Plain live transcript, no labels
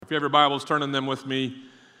If you have your Bibles, turn in them with me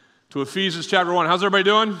to Ephesians chapter 1. How's everybody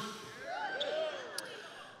doing?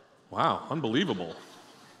 Wow, unbelievable.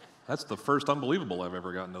 That's the first unbelievable I've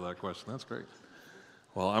ever gotten to that question. That's great.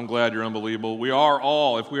 Well, I'm glad you're unbelievable. We are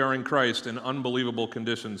all, if we are in Christ, in unbelievable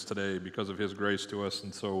conditions today because of His grace to us.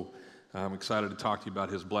 And so I'm excited to talk to you about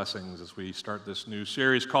His blessings as we start this new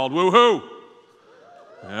series called Woo-Hoo.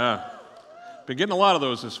 Yeah. Been getting a lot of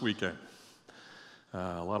those this weekend.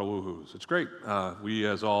 A lot of woo-hoos. It's great. We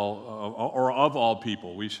as all, or of all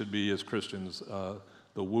people, we should be as Christians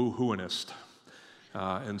the woo-hooinest.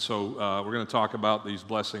 And so we're going to talk about these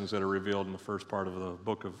blessings that are revealed in the first part of the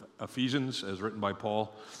book of Ephesians as written by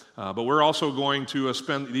Paul. But we're also going to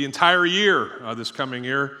spend the entire year, this coming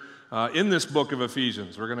year, in this book of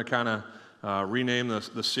Ephesians. We're going to kind of rename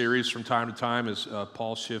the series from time to time as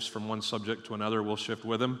Paul shifts from one subject to another. We'll shift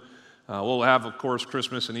with him. We'll have, of course,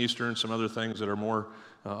 Christmas and Easter and some other things that are more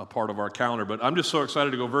a part of our calendar. But I'm just so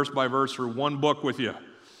excited to go verse by verse through one book with you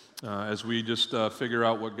as we just figure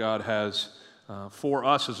out what God has for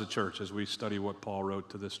us as a church as we study what Paul wrote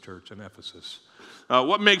to this church in Ephesus.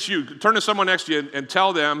 What makes you, turn to someone next to you and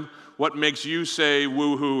tell them what makes you say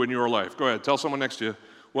woo-hoo in your life. Go ahead, tell someone next to you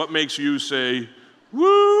what makes you say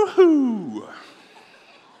woo-hoo.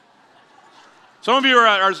 Some of you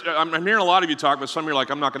I'm hearing a lot of you talk, but some of you are like,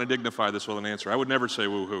 I'm not going to dignify this with an answer. I would never say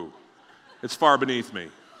woo-hoo. It's far beneath me.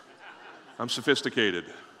 I'm sophisticated.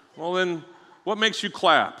 Well then, what makes you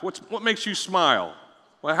clap? What makes you smile?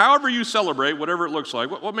 Well, however you celebrate, whatever it looks like,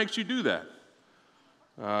 what makes you do that?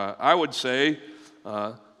 I would say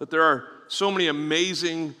that there are so many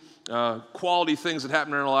amazing quality things that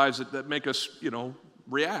happen in our lives that make us,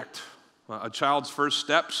 react. A child's first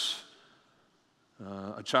steps,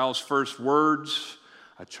 a child's first words,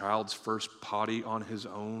 a child's first potty on his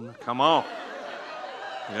own. Come on.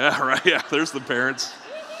 Yeah, right. Yeah, there's the parents.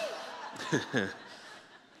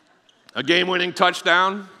 A game-winning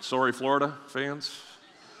touchdown. Sorry, Florida fans.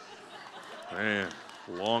 Man,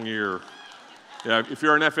 long year. Yeah, if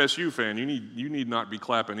you're an FSU fan, you need not be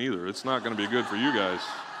clapping either. It's not going to be good for you guys.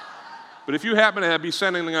 But if you happen to be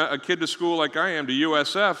sending a kid to school like I am to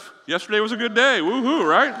USF, yesterday was a good day. Woo-hoo,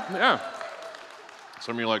 right? Yeah.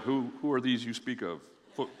 Some of you are like, who are these you speak of?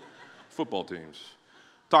 Football teams.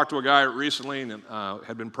 Talked to a guy recently and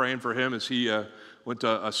had been praying for him as he went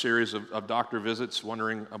to a series of doctor visits,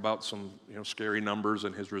 wondering about some scary numbers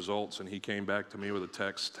and his results. And he came back to me with a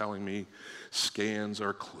text telling me scans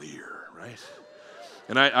are clear, right?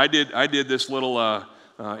 And I did this little.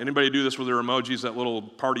 Anybody do this with their emojis? That little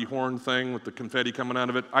party horn thing with the confetti coming out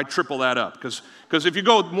of it. I triple that up because if you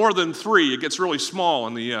go more than 3, it gets really small.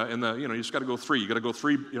 You just got to go 3. You got to go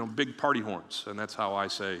 3 big party horns, and that's how I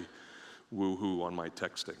say woo-hoo on my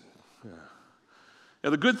texting.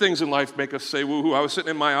 Yeah, the good things in life make us say woo-hoo. I was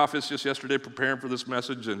sitting in my office just yesterday preparing for this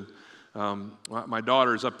message, and my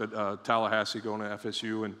daughter's up at Tallahassee going to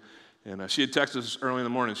FSU, and she had texted us early in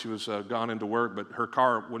the morning. She was gone into work, but her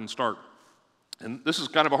car wouldn't start. And this is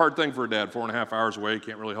kind of a hard thing for a dad, 4.5 hours away,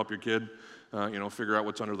 can't really help your kid, figure out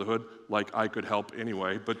what's under the hood, like I could help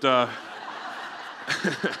anyway. But,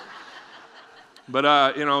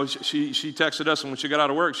 she texted us, and when she got out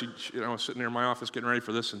of work, she was sitting there in my office getting ready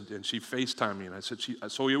for this, and she FaceTimed me, and I said,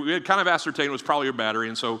 so we had kind of ascertained it was probably your battery,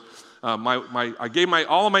 and so I gave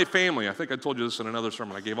all of my family, I think I told you this in another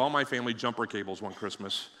sermon, I gave all my family jumper cables one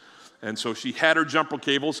Christmas. And so she had her jumper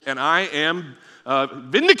cables, and I am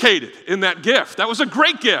vindicated in that gift. That was a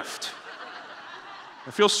great gift. I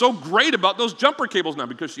feel so great about those jumper cables now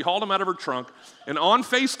because she hauled them out of her trunk, and on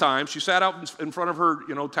FaceTime, she sat out in front of her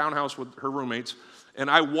townhouse with her roommates, and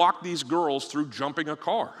I walked these girls through jumping a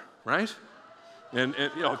car, right? And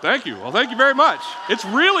thank you. Well, thank you very much. It's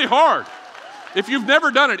really hard. If you've never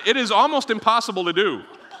done it, it is almost impossible to do.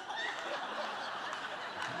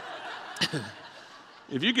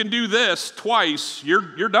 If you can do this twice, you're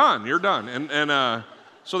done. You're done. And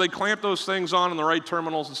so they clamped those things on in the right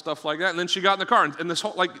terminals and stuff like that. And then she got in the car. And this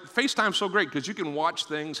whole, FaceTime's so great because you can watch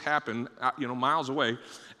things happen, miles away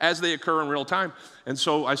as they occur in real time. And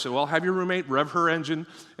so I said, well, have your roommate rev her engine,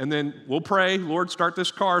 and then we'll pray, Lord, start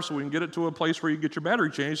this car so we can get it to a place where you get your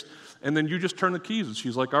battery changed. And then you just turn the keys. And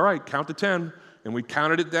she's like, all right, count to 10. And we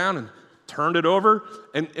counted it down and turned it over.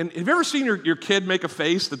 And have you ever seen your kid make a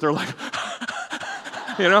face that they're like...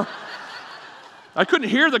 I couldn't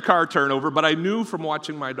hear the car turn over, but I knew from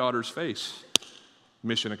watching my daughter's face,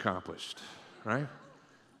 mission accomplished, right?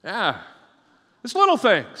 Yeah, it's little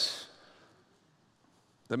things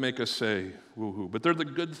that make us say woo-hoo, but they're the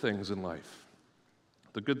good things in life,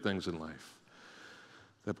 that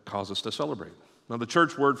cause us to celebrate. Now, the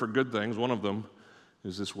church word for good things, one of them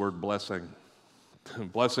is this word blessing.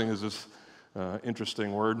 Blessing is this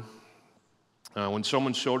Interesting word. When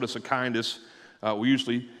someone showed us a kindness, we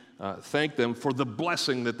usually thank them for the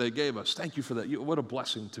blessing that they gave us. Thank you for that. What a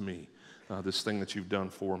blessing to me, this thing that you've done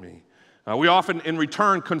for me. We often, in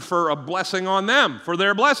return, confer a blessing on them for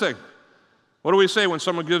their blessing. What do we say when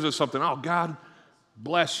someone gives us something? Oh, God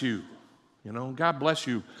bless you. God bless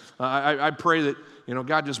you. I pray that,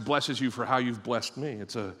 God just blesses you for how you've blessed me.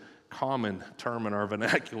 It's a common term in our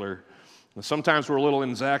vernacular. And sometimes we're a little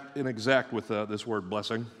inexact with this word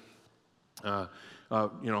blessing.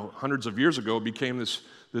 Hundreds of years ago, it became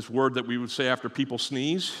this word that we would say after people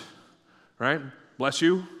sneeze, right? Bless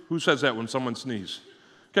you. Who says that when someone sneezes?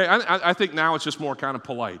 Okay, I think now it's just more kind of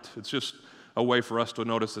polite. It's just a way for us to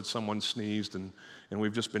notice that someone sneezed, and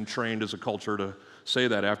we've just been trained as a culture to say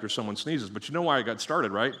that after someone sneezes. But you know why it got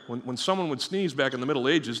started, right? When someone would sneeze back in the Middle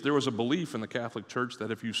Ages, there was a belief in the Catholic Church that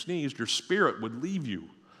if you sneezed, your spirit would leave you.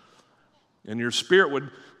 And your spirit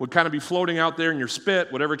would kind of be floating out there in your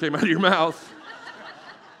spit, whatever came out of your mouth.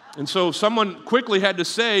 And so someone quickly had to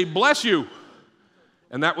say, bless you.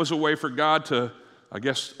 And that was a way for God to, I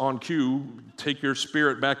guess, on cue, take your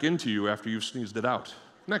spirit back into you after you've sneezed it out.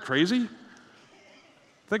 Isn't that crazy?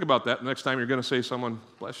 Think about that next time you're going to say someone,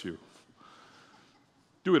 bless you.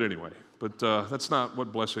 Do it anyway. But that's not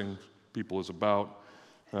what blessing people is about.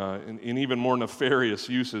 And even more nefarious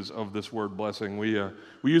uses of this word blessing. We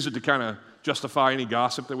use it to kind of justify any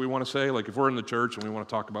gossip that we want to say. Like if we're in the church and we want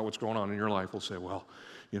to talk about what's going on in your life, we'll say, well,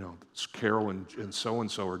 Carol and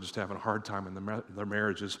so-and-so are just having a hard time in their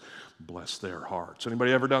marriages. Bless their hearts.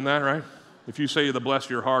 Anybody ever done that, right? If you say the bless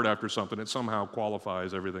your heart after something, it somehow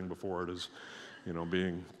qualifies everything before it as,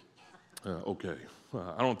 being okay.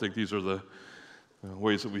 I don't think these are the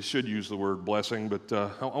ways that we should use the word blessing, but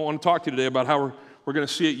I want to talk to you today about how we're going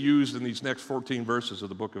to see it used in these next 14 verses of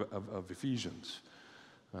the book of Ephesians.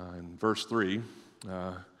 In verse 3,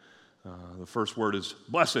 the first word is,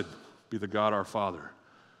 blessed be the God our Father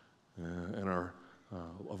and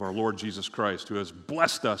of our Lord Jesus Christ, who has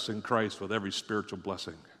blessed us in Christ with every spiritual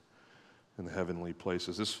blessing in the heavenly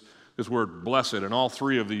places. This word blessed in all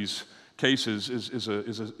three of these cases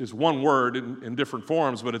is one word in different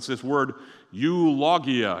forms, but it's this word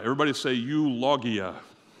eulogia. Everybody say eulogia.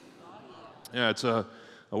 Yeah, it's a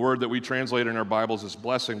word that we translate in our Bibles as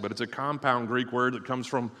blessing, but it's a compound Greek word that comes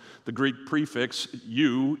from the Greek prefix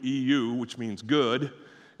eu, which means good,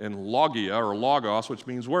 and logia, or logos, which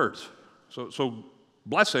means words. So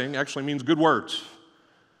blessing actually means good words.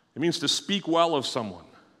 It means to speak well of someone.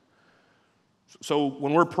 So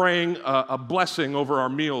when we're praying a blessing over our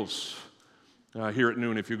meals here at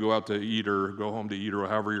noon, if you go out to eat or go home to eat or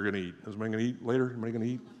however you're going to eat. Is anybody going to eat later? Anybody going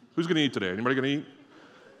to eat? Who's going to eat today? Anybody going to eat?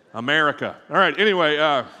 America. All right, anyway,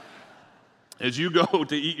 as you go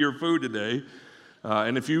to eat your food today,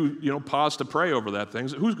 and if you pause to pray over that thing,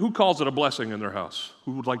 who calls it a blessing in their house?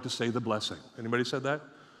 Who would like to say the blessing? Anybody said that?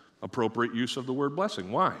 Appropriate use of the word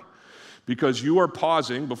blessing. Why? Because you are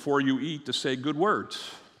pausing before you eat to say good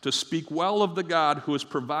words, to speak well of the God who has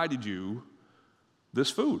provided you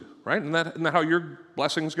this food, right? Isn't that how your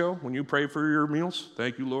blessings go when you pray for your meals?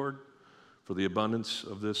 Thank you, Lord, for the abundance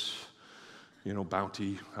of this,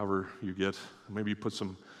 bounty, however you get. Maybe you put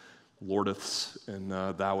some Lordeths and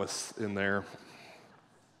thoueth in there.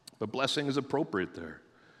 But blessing is appropriate there.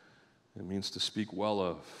 It means to speak well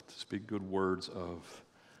of, to speak good words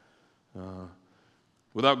of.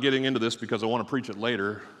 Without getting into this, because I want to preach it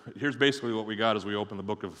later, here's basically what we got as we open the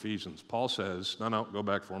book of Ephesians. Paul says, no, go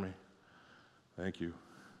back for me. Thank you.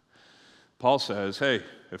 Paul says, hey,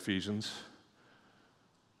 Ephesians,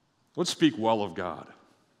 let's speak well of God.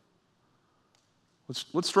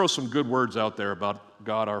 Let's throw some good words out there about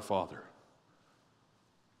God our Father.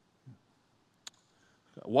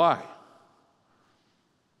 Why?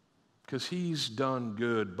 Because he's done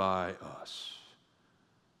good by us.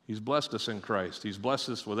 He's blessed us in Christ. He's blessed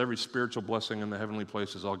us with every spiritual blessing in the heavenly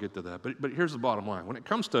places. I'll get to that. But here's the bottom line. When it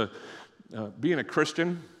comes to being a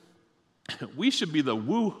Christian, we should be the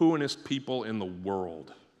woo-hooingest people in the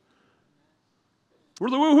world. We're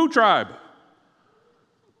the woo-hoo tribe.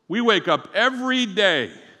 We wake up every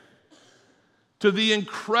day to the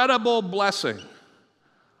incredible blessing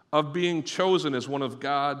of being chosen as one of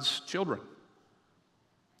God's children.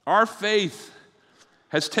 Our faith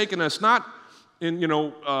has taken us not in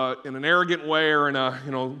an arrogant way or in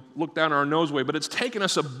a look down our nose way, but it's taken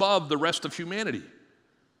us above the rest of humanity.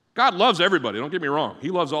 God loves everybody, don't get me wrong. He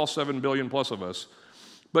loves all 7 billion plus of us.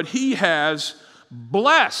 But he has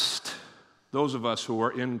blessed those of us who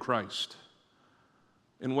are in Christ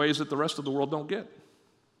in ways that the rest of the world don't get.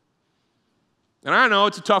 And I know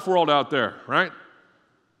it's a tough world out there, right?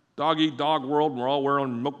 Dog-eat-dog world, and we're all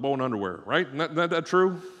wearing milk-bone underwear, right? Isn't that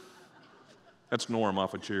true? That's Norm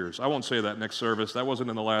off of Cheers. I won't say that next service. That wasn't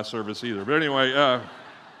in the last service either. But anyway,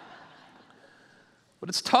 but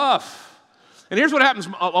it's tough. And here's what happens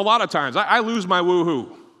a lot of times. I lose my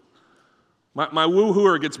woo-hoo. My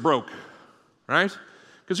woo-hooer gets broke, right?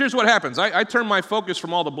 Because here's what happens. I turn my focus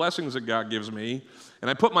from all the blessings that God gives me, and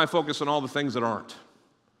I put my focus on all the things that aren't.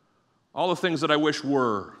 All the things that I wish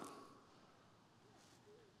were.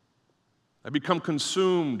 I become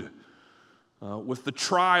consumed with the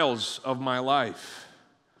trials of my life.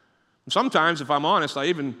 And sometimes, if I'm honest, I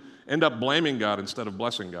even end up blaming God instead of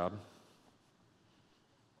blessing God.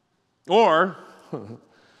 Or,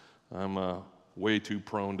 I'm way too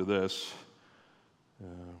prone to this.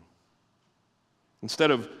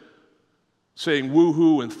 Instead of saying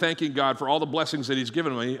woo-hoo and thanking God for all the blessings that He's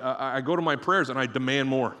given me, I go to my prayers and I demand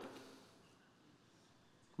more.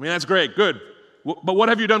 I mean, that's great, good. But what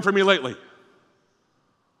have you done for me lately?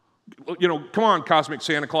 You know, come on, cosmic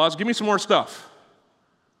Santa Claus, give me some more stuff.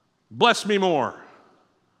 Bless me more.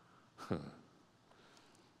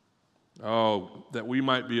 Oh, that we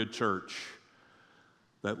might be a church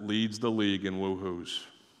that leads the league in woo-hoos.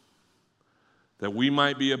 That we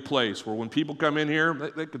might be a place where when people come in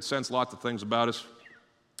here, they could sense lots of things about us,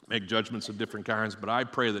 make judgments of different kinds, but I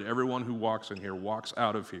pray that everyone who walks in here walks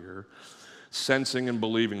out of here sensing and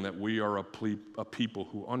believing that we are a people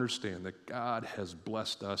who understand that God has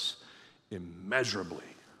blessed us immeasurably.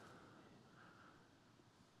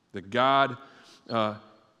 That God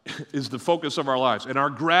is the focus of our lives, and our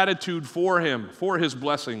gratitude for Him, for His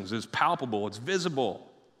blessings, is palpable, it's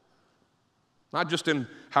visible. Not just in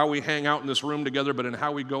how we hang out in this room together, but in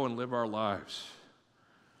how we go and live our lives.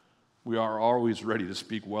 We are always ready to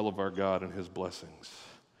speak well of our God and His blessings.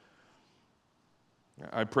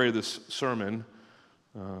 I pray this sermon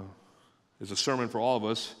is a sermon for all of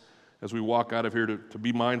us as we walk out of here to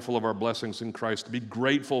be mindful of our blessings in Christ, to be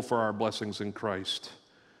grateful for our blessings in Christ,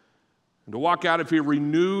 and to walk out of here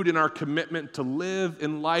renewed in our commitment to live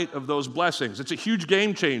in light of those blessings. It's a huge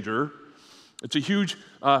game changer. It's a huge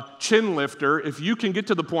chin lifter if you can get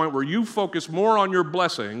to the point where you focus more on your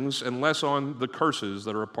blessings and less on the curses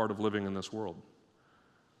that are a part of living in this world.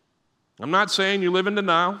 I'm not saying you live in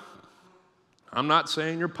denial. I'm not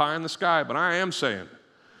saying you're pie in the sky, but I am saying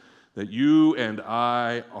that you and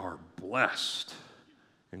I are blessed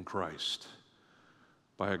in Christ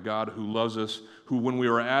by a God who loves us, who when we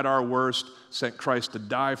were at our worst sent Christ to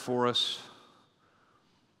die for us,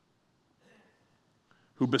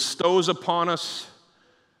 who bestows upon us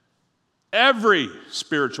every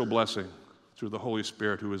spiritual blessing through the Holy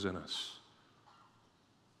Spirit who is in us.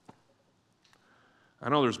 I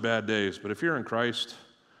know there's bad days, but if you're in Christ,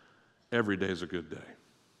 every day is a good day.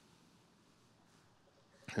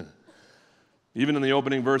 Even in the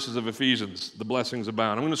opening verses of Ephesians, the blessings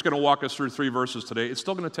abound. I'm just going to walk us through 3 verses today. It's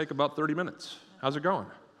still going to take about 30 minutes. How's it going?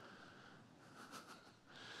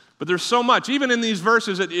 But there's so much. Even in these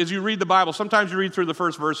verses, as you read the Bible, sometimes you read through the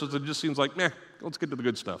first verses, it just seems like, meh, let's get to the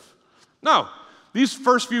good stuff. No, these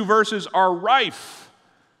first few verses are rife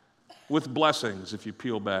with blessings if you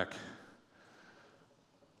peel back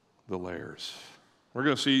the layers. We're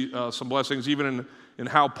going to see some blessings even in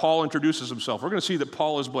how Paul introduces himself. We're going to see that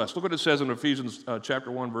Paul is blessed. Look what it says in Ephesians chapter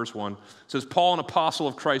 1, verse 1. It says, Paul, an apostle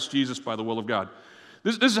of Christ Jesus by the will of God.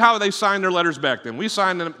 This is how they signed their letters back then. We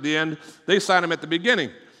signed them at the end. They signed them at the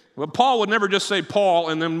beginning. But Paul would never just say Paul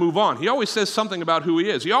and then move on. He always says something about who he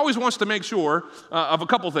is. He always wants to make sure of a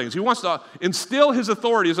couple things. He wants to instill his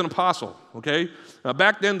authority as an apostle, okay?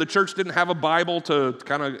 Back then, the church didn't have a Bible to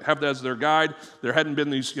kind of have that as their guide. There hadn't been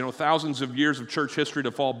these, thousands of years of church history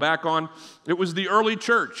to fall back on. It was the early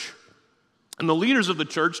church. And the leaders of the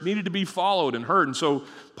church needed to be followed and heard. And so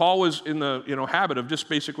Paul was in the habit of just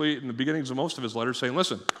basically in the beginnings of most of his letters saying,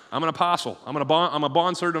 listen, I'm an apostle. I'm a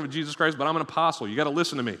bondservant of Jesus Christ, but I'm an apostle. You got to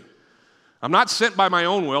listen to me. I'm not sent by my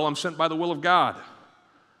own will. I'm sent by the will of God.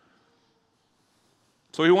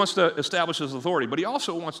 So he wants to establish his authority, but he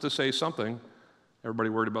also wants to say something. Everybody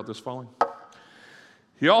worried about this falling?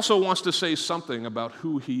 He also wants to say something about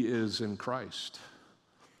who he is in Christ.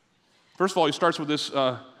 First of all, he starts with this.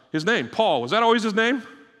 His name, Paul. Was that always his name?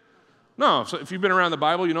 No. So if you've been around the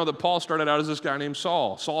Bible, you know that Paul started out as this guy named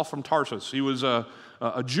Saul from Tarsus. He was a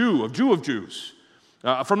Jew of Jews.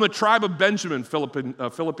 From the tribe of Benjamin,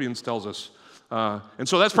 Philippians tells us. And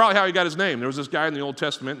so that's probably how he got his name. There was this guy in the Old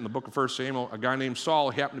Testament, in the book of 1 Samuel, a guy named Saul.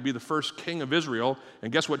 He happened to be the first king of Israel.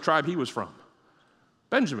 And guess what tribe he was from?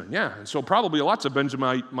 Benjamin, yeah. And so probably lots of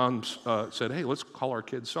Benjamite moms said, hey, let's call our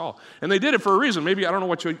kid Saul. And they did it for a reason. Maybe, I don't know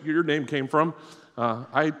what your name came from.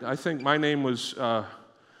 I think my name was, I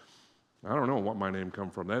don't know what my name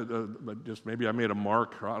come from. But just maybe I made a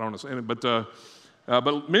mark. I don't know. But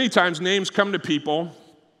But many times names come to people,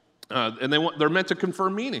 and they're meant to confer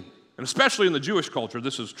meaning. And especially in the Jewish culture,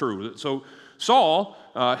 this is true. So Saul,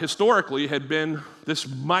 historically, had been this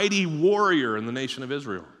mighty warrior in the nation of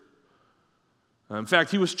Israel. In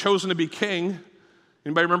fact, he was chosen to be king.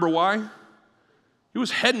 Anybody remember why? He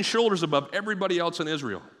was head and shoulders above everybody else in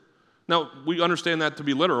Israel. Now, we understand that to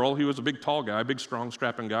be literal. He was a big, tall guy, big, strong,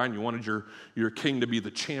 strapping guy, and you wanted your king to be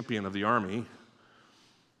the champion of the army.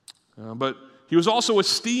 But he was also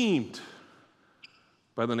esteemed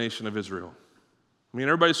by the nation of Israel. I mean,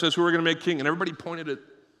 everybody says, who are we going to make king? And everybody pointed at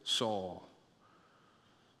Saul.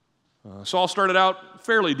 Saul started out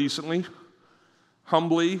fairly decently,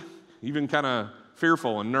 humbly, even kind of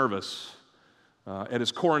fearful and nervous. At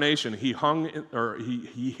his coronation, he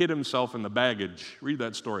hid himself in the baggage. Read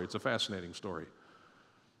that story. It's a fascinating story.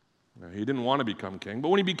 He didn't want to become king, but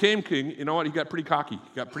when he became king, you know what? He got pretty cocky.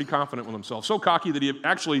 He got pretty confident with himself. So cocky that he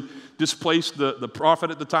actually displaced the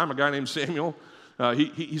prophet at the time, a guy named Samuel.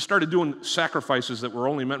 He started doing sacrifices that were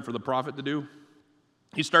only meant for the prophet to do.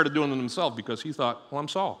 He started doing them himself because he thought, well, I'm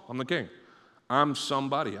Saul. I'm the king. I'm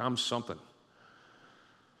somebody. I'm something.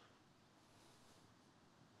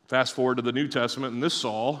 Fast forward to the New Testament, and this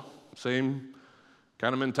Saul, same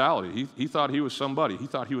kind of mentality. He thought he was somebody. He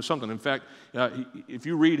thought he was something. In fact, if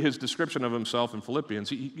you read his description of himself in Philippians,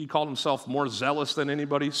 he called himself more zealous than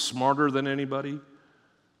anybody, smarter than anybody.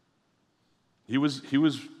 He was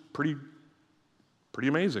pretty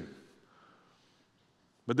amazing.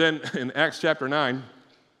 But then in Acts chapter 9,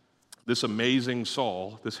 this amazing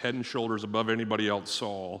Saul, this head and shoulders above anybody else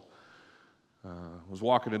Saul, was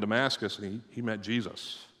walking in Damascus, and he met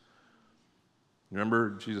Jesus. Remember,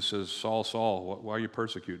 Jesus says, Saul, Saul, why are you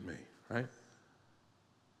persecuting me, right? And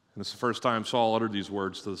it's the first time Saul uttered these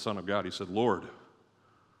words to the Son of God. He said, Lord,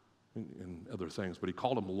 and other things, but he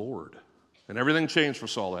called him Lord. And everything changed for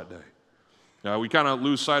Saul that day. We kind of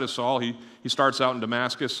lose sight of Saul. He starts out in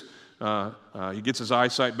Damascus. He gets his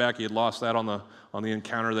eyesight back. He had lost that on the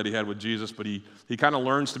encounter that he had with Jesus, but he kind of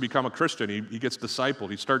learns to become a Christian. He gets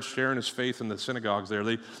discipled. He starts sharing his faith in the synagogues there.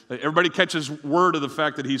 Everybody catches word of the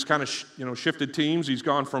fact that he's kind of shifted teams. He's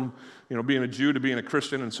gone from being a Jew to being a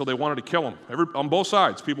Christian, and so they wanted to kill him. On both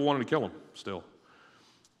sides, people wanted to kill him still.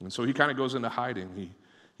 And so he kind of goes into hiding.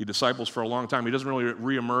 He disciples for a long time. He doesn't really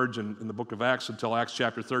reemerge in the book of Acts until Acts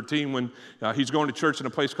chapter 13 when he's going to church in a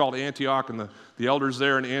place called Antioch, and the elders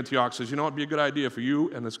there in Antioch says, it'd be a good idea for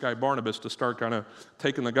you and this guy Barnabas to start kind of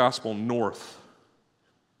taking the gospel north.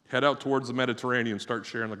 Head out towards the Mediterranean and start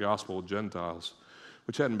sharing the gospel with Gentiles,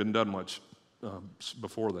 which hadn't been done much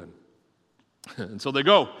before then. And so they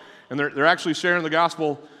go, and they're actually sharing the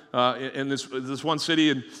gospel in this one city,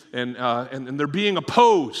 and they're being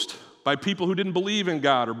opposed by people who didn't believe in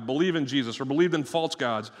God or believe in Jesus or believed in false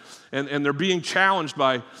gods. And they're being challenged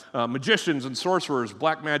by magicians and sorcerers,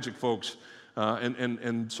 black magic folks.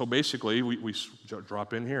 And so basically, we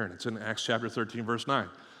drop in here, and it's in Acts chapter 13, verse 9.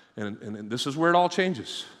 And this is where it all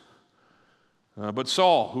changes. But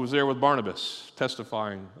Saul, who was there with Barnabas,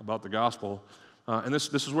 testifying about the gospel, and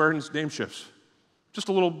this is where his name shifts. Just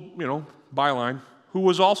a little, byline. Who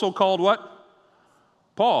was also called what?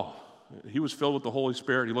 Paul. He was filled with the Holy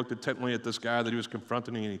Spirit. He looked intently at this guy that he was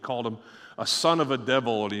confronting, and he called him a son of a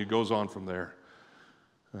devil, and he goes on from there.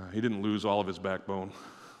 He didn't lose all of his backbone,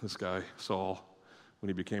 this guy, Saul, when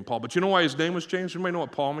he became Paul. But you know why his name was changed? Anybody know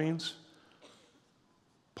what Paul means?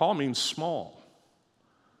 Paul means small.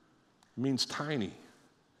 It means tiny.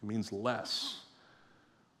 It means less.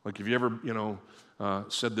 Like if you ever,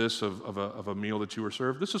 said this of a meal that you were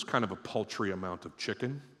served, this is kind of a paltry amount of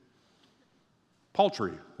chicken.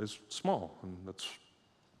 Paltry is small, and that's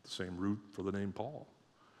the same root for the name Paul.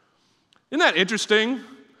 Isn't that interesting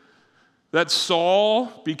that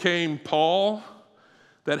Saul became Paul,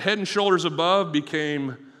 that head and shoulders above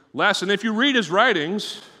became less? And if you read his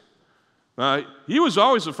writings, he was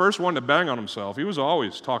always the first one to bang on himself. He was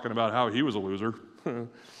always talking about how he was a loser.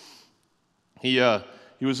 He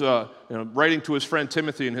was writing to his friend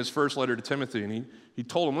Timothy in his first letter to Timothy, and he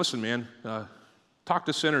told him, listen, man, talk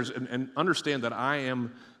to sinners and understand that I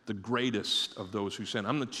am the greatest of those who sin.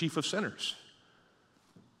 I'm the chief of sinners.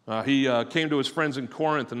 He came to his friends in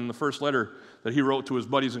Corinth, and in the first letter that he wrote to his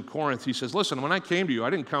buddies in Corinth, he says, listen, when I came to you,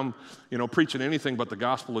 I didn't come, preaching anything but the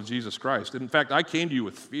gospel of Jesus Christ. In fact, I came to you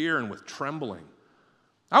with fear and with trembling.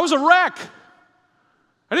 I was a wreck.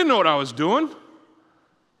 I didn't know what I was doing.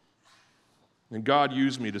 And God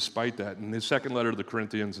used me despite that. In his second letter to the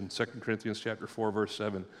Corinthians, in 2 Corinthians chapter 4, verse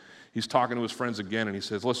 7, he's talking to his friends again, and he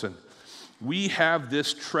says, listen, we have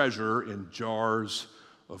this treasure in jars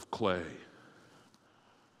of clay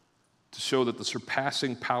to show that the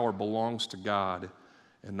surpassing power belongs to God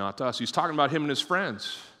and not to us. He's talking about him and his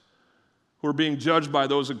friends who are being judged by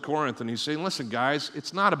those in Corinth. And he's saying, listen, guys,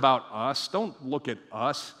 it's not about us. Don't look at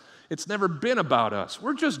us. It's never been about us.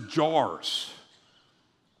 We're just jars.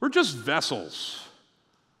 We're just vessels.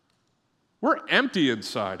 We're empty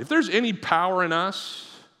inside. If there's any power in us,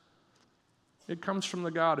 it comes from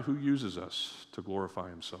the God who uses us to glorify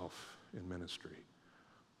himself in ministry.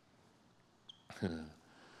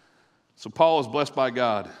 So Paul is blessed by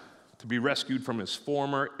God to be rescued from his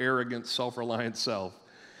former arrogant, self-reliant self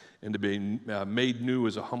and to be made new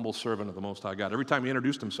as a humble servant of the Most High God. Every time he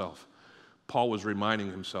introduced himself, Paul was reminding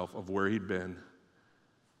himself of where he'd been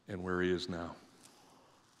and where he is now.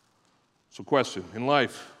 So question, in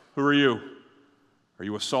life, who are you? Are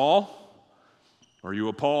you a Saul or are you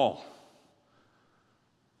a Paul?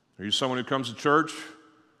 Are you someone who comes to church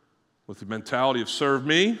with the mentality of serve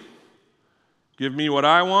me, give me what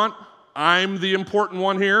I want, I'm the important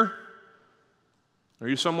one here? Are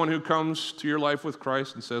you someone who comes to your life with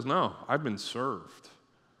Christ and says, no, I've been served,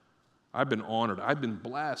 I've been honored, I've been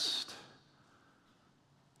blessed,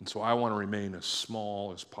 and so I want to remain as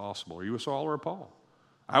small as possible? Are you a Saul or a Paul?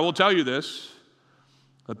 I will tell you this,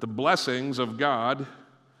 that the blessings of God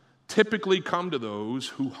typically come to those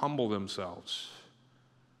who humble themselves.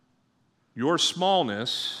 Your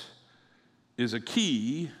smallness is a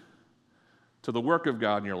key to the work of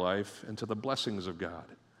God in your life and to the blessings of God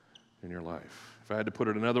in your life. If I had to put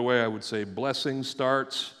it another way, I would say blessing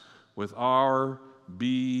starts with our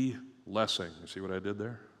be blessing. You see what I did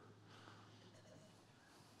there?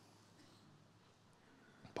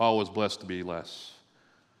 Paul was blessed to be less.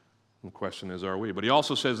 The question is, are we? But he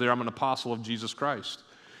also says there, I'm an apostle of Jesus Christ.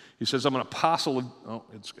 He says, I'm an apostle of,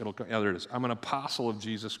 there it is. I'm an apostle of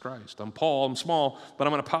Jesus Christ. I'm Paul, I'm small, but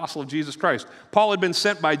I'm an apostle of Jesus Christ. Paul had been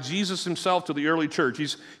sent by Jesus himself to the early church.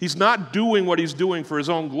 He's not doing what he's doing for his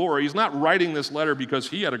own glory. He's not writing this letter because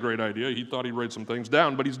he had a great idea. He thought he'd write some things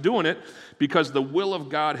down, but he's doing it because the will of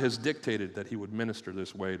God has dictated that he would minister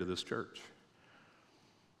this way to this church.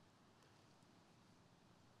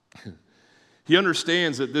 He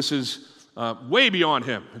understands that this is way beyond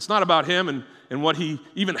him. It's not about him and what he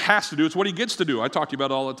even has to do. It's what he gets to do. I talk to you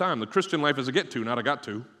about it all the time. The Christian life is a get to, not a got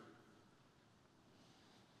to.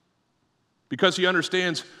 Because he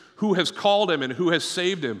understands who has called him and who has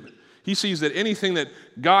saved him. He sees that anything that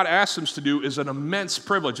God asks him to do is an immense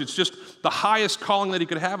privilege. It's just the highest calling that he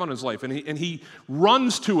could have on his life. And he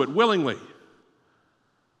runs to it willingly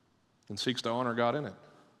and seeks to honor God in it.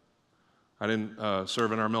 I didn't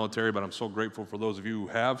serve in our military, but I'm so grateful for those of you who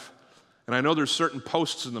have. And I know there's certain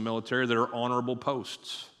posts in the military that are honorable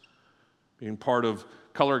posts, being part of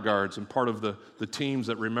color guards and part of the teams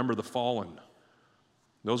that remember the fallen.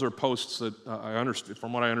 Those are posts that I understand,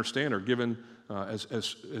 from what I understand, are given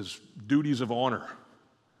as duties of honor.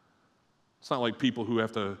 It's not like people who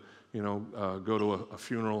have to, go to a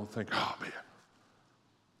funeral and think, oh man.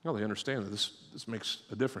 No, they understand that this makes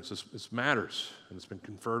a difference. This matters, and it's been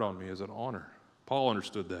conferred on me as an honor. Paul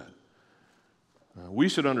understood that. We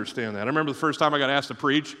should understand that. I remember the first time I got asked to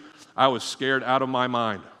preach, I was scared out of my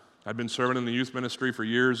mind. I'd been serving in the youth ministry for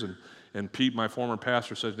years, and Pete, my former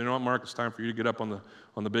pastor, said, you know what, Mark, it's time for you to get up on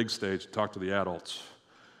the big stage and talk to the adults.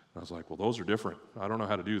 And I was like, well, those are different. I don't know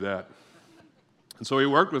how to do that. And so he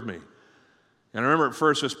worked with me. And I remember at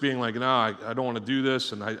first just being like, no, I don't want to do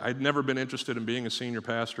this, and I'd never been interested in being a senior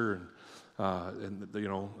pastor,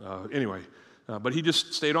 anyway. But he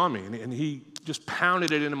just stayed on me, and he just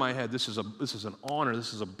pounded it into my head. This is an honor.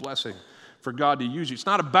 This is a blessing for God to use you. It's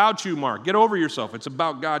not about you, Mark. Get over yourself. It's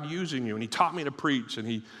about God using you. And he taught me to preach, and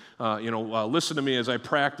he, listened to me as I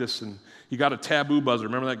practiced. And he got a taboo buzzer.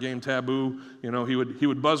 Remember that game, Taboo? He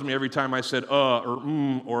would buzz me every time I said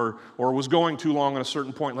or was going too long at a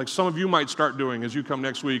certain point, like some of you might start doing as you come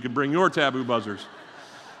next week and bring your taboo buzzers.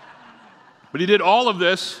 But he did all of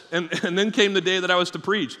this, and then came the day that I was to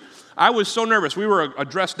preach. I was so nervous. We were a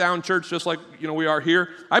dressed-down church just like we are here.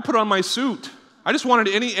 I put on my suit. I just wanted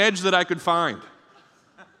any edge that I could find.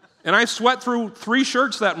 And I sweat through 3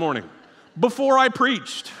 shirts that morning before I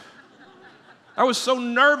preached. I was so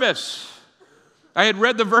nervous. I had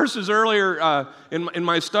read the verses earlier in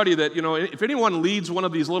my study that, if anyone leads one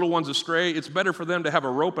of these little ones astray, it's better for them to have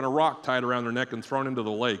a rope and a rock tied around their neck and thrown into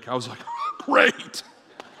the lake. I was like, great.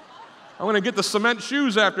 I'm going to get the cement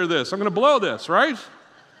shoes after this. I'm going to blow this, right?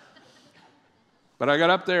 But I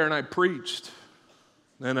got up there and I preached.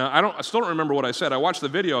 And I still don't remember what I said. I watched the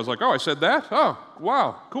video. I was like, oh, I said that? Oh,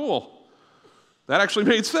 wow, cool. That actually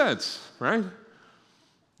made sense, right?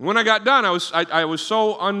 And when I got done, I was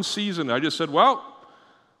so unseasoned. I just said, well,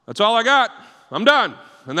 that's all I got. I'm done.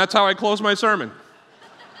 And that's how I closed my sermon.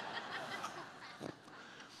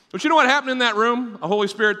 But you know what happened in that room? A Holy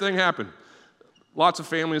Spirit thing happened. Lots of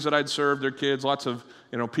families that I'd served, their kids, lots of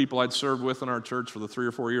people I'd served with in our church for the 3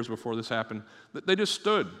 or 4 years before this happened, they just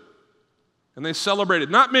stood and they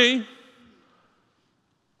celebrated. Not me.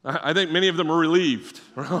 I think many of them were relieved.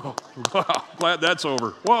 Oh, wow, glad that's over.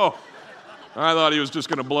 Whoa. I thought he was just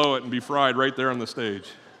going to blow it and be fried right there on the stage.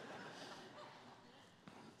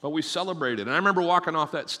 But we celebrated. And I remember walking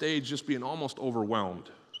off that stage just being almost overwhelmed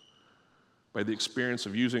by the experience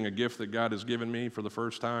of using a gift that God has given me for the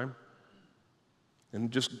first time. And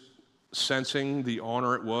just sensing the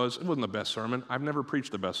honor it was. It wasn't the best sermon. I've never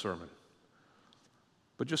preached the best sermon.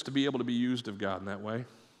 But just to be able to be used of God in that way.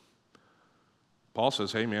 Paul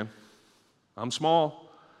says, hey man, I'm small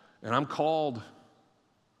and I'm called.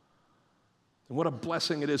 And what a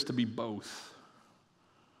blessing it is to be both.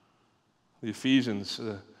 The Ephesians,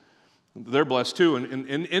 they're blessed too. And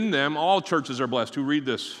in them, all churches are blessed who read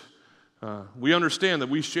this. We understand that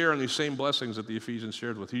we share in these same blessings that the Ephesians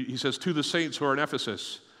shared with. He says, to the saints who are in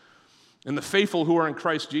Ephesus and the faithful who are in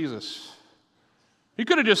Christ Jesus. He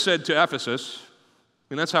could have just said to Ephesus,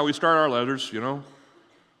 and that's how we start our letters,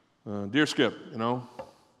 dear Skip,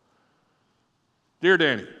 dear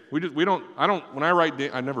Danny. When I write,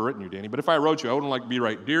 I've never written you, Danny, but if I wrote you, I wouldn't be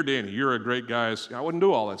right, dear Danny, you're a great guy. I wouldn't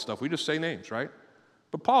do all that stuff. We just say names, right?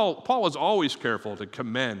 But Paul was always careful to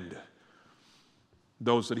commend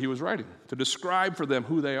those that he was writing, to describe for them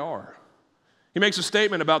who they are. He makes a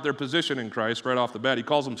statement about their position in Christ right off the bat. He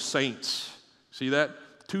calls them saints. See that?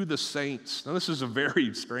 To the saints. Now, this is a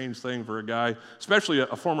very strange thing for a guy, especially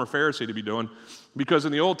a former Pharisee, to be doing, because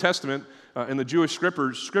in the Old Testament, in the Jewish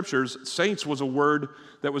scriptures, saints was a word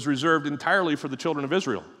that was reserved entirely for the children of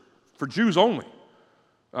Israel, for Jews only.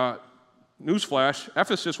 Newsflash,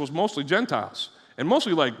 Ephesus was mostly Gentiles, and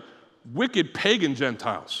mostly like wicked pagan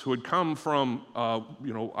Gentiles who had come from,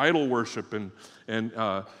 idol worship and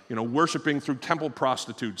worshiping through temple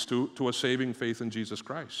prostitutes to a saving faith in Jesus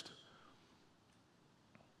Christ.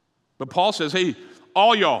 But Paul says, hey,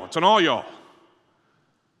 all y'all, it's an all y'all,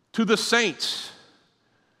 to the saints,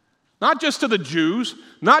 not just to the Jews,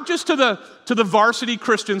 not just to the varsity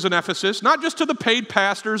Christians in Ephesus, not just to the paid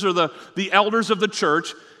pastors or the elders of the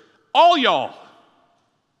church, all y'all,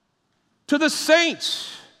 to the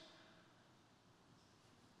saints.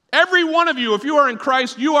 Every one of you, if you are in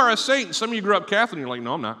Christ, you are a saint. Some of you grew up Catholic and you're like,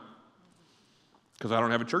 no, I'm not, because I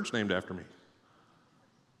don't have a church named after me.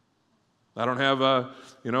 I don't have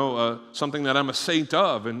something that I'm a saint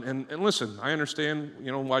of. And listen, I understand,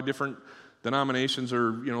 why different denominations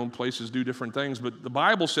or, places do different things, but the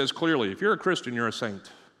Bible says clearly, if you're a Christian, you're a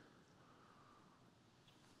saint.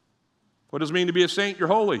 What does it mean to be a saint? You're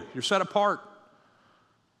holy. You're set apart.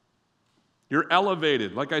 You're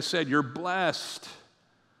elevated. Like I said, you're blessed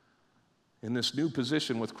in this new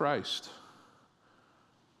position with Christ.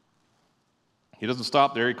 He doesn't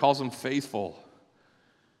stop there. He calls them faithful.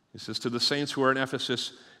 He says, to the saints who are in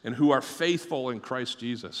Ephesus and who are faithful in Christ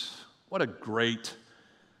Jesus. What a great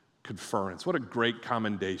conference. What a great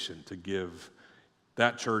commendation to give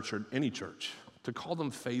that church or any church, to call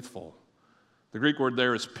them faithful. The Greek word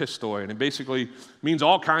there is pistoi, and it basically means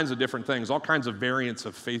all kinds of different things. All kinds of variants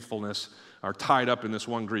of faithfulness are tied up in this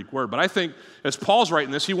one Greek word. But I think as Paul's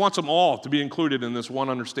writing this, he wants them all to be included in this one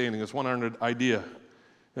understanding, this one idea.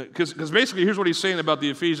 Because basically, here's what he's saying about the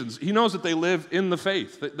Ephesians. He knows that they live in the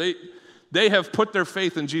faith. They have put their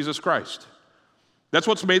faith in Jesus Christ. That's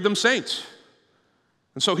what's made them saints.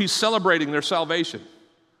 And so he's celebrating their salvation.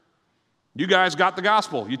 You guys got the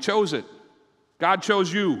gospel. You chose it. God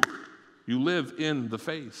chose you. You live in the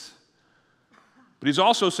faith. But he's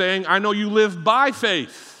also saying, I know you live by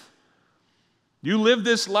faith. You live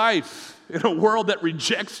this life in a world that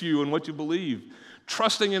rejects you and what you believe,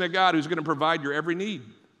 trusting in a God who's going to provide your every need.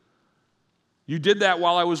 You did that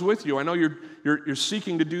while I was with you. I know you're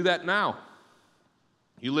seeking to do that now.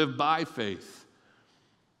 You live by faith.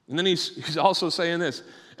 And then he's also saying this,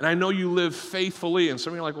 and I know you live faithfully. And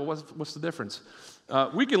some of you are like, well, what's the difference?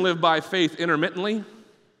 We can live by faith intermittently.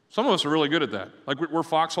 Some of us are really good at that. Like we're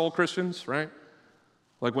foxhole Christians, right?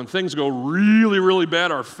 Like when things go really, really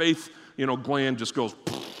bad, our faith, gland just goes,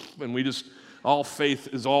 and we just, all faith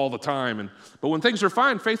is all the time. But when things are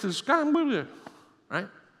fine, faith is kind of, right?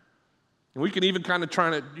 And we can even kind of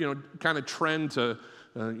trend to,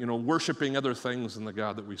 worshiping other things than the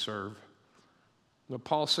God that we serve. But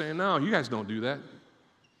Paul's saying, no, you guys don't do that.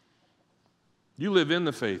 You live in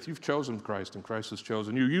the faith. You've chosen Christ, and Christ has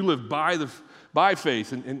chosen you. You live by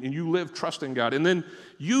faith, and you live trusting God. And then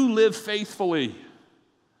you live faithfully,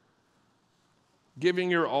 giving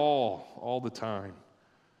your all the time.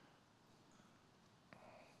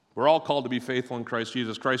 We're all called to be faithful in Christ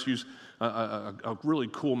Jesus. Christ used a really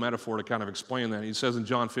cool metaphor to kind of explain that. He says in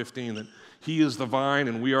John 15 that he is the vine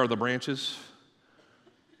and we are the branches.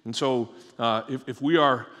 And so if we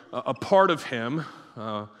are a part of him,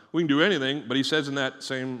 we can do anything, but he says in that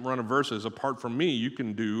same run of verses, apart from me, you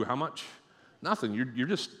can do how much? Nothing.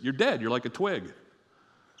 You're dead. You're like a twig,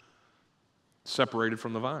 separated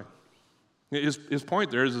from the vine. His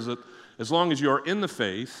point there is that as long as you're in the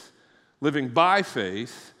faith, living by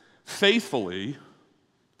faith, faithfully,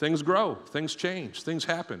 things grow, things change, things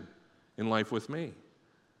happen in life with me.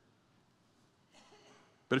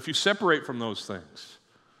 But if you separate from those things,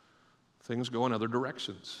 things go in other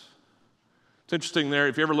directions. It's interesting there,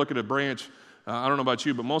 if you ever look at a branch, I don't know about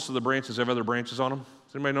you, but most of the branches have other branches on them.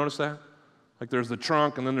 Does anybody notice that? Like there's the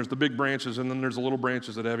trunk, and then there's the big branches, and then there's the little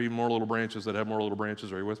branches that have even more little branches that have more little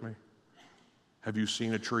branches. Are you with me? Have you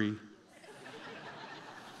seen a tree?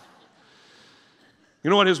 You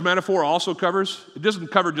know what his metaphor also covers? It doesn't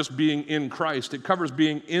cover just being in Christ. It covers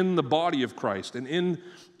being in the body of Christ and in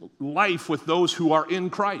life with those who are in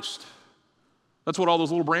Christ. That's what all those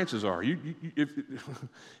little branches are.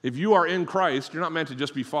 If you are in Christ, you're not meant to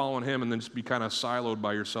just be following him and then just be kind of siloed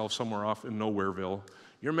by yourself somewhere off in Nowhereville.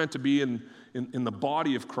 You're meant to be in the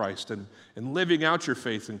body of Christ and living out your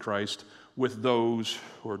faith in Christ with those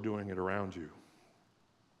who are doing it around you.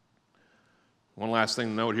 One last thing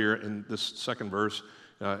to note here in this second verse,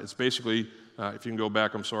 it's basically, if you can go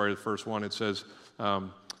back, I'm sorry, the first one, it says, to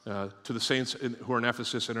the saints who are in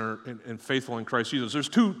Ephesus and are faithful in Christ Jesus. There's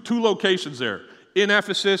two locations there, in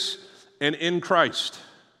Ephesus and in Christ.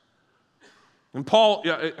 And Paul,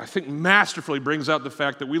 I think, masterfully brings out the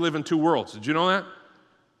fact that we live in two worlds. Did you know that?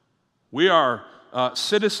 We are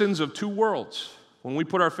citizens of two worlds. When we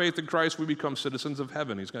put our faith in Christ, we become citizens of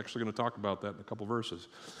heaven. He's actually going to talk about that in a couple verses.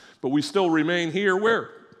 But we still remain here,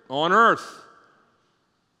 where? On earth.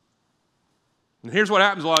 And here's what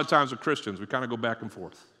happens a lot of times with Christians. We kind of go back and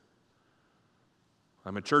forth.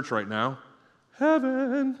 I'm at church right now.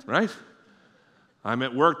 Heaven, right? I'm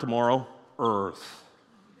at work tomorrow. Earth.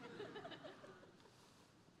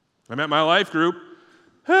 I'm at my life group.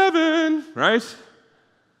 Heaven, right?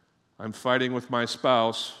 I'm fighting with my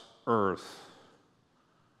spouse. Earth.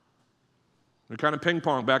 We kind of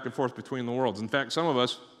ping-pong back and forth between the worlds. In fact, some of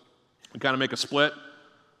us, we kind of make a split,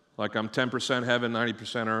 like I'm 10% heaven,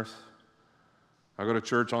 90% earth. I go to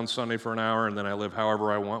church on Sunday for an hour, and then I live however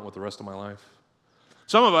I want with the rest of my life.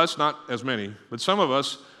 Some of us, not as many, but some of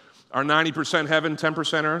us are 90% heaven,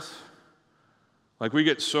 10% earth. Like we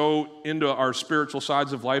get so into our spiritual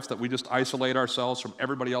sides of life that we just isolate ourselves from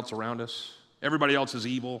everybody else around us. Everybody else is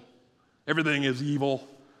evil. Everything is evil.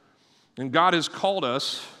 And God has called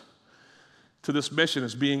us to this mission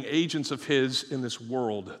as being agents of his in this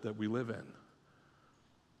world that we live in.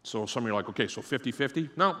 So some of you are like, okay, so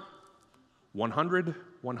 50-50? No,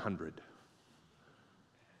 100-100.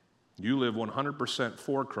 You live 100%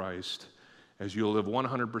 for Christ as you live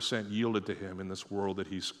 100% yielded to him in this world that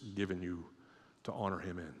he's given you to honor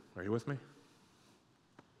him in. Are you with me?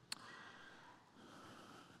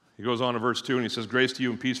 He goes on to verse 2 and he says, grace to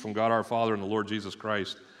you and peace from God our Father and the Lord Jesus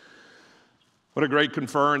Christ. What a great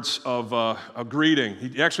conference of a greeting.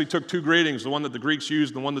 He actually took two greetings, the one that the Greeks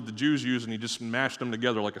used and the one that the Jews used, and he just mashed them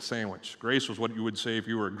together like a sandwich. Grace was what you would say if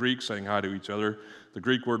you were a Greek saying hi to each other. The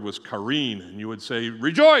Greek word was charin, and you would say,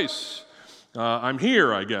 rejoice. I'm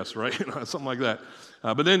here, I guess, right? Something like that.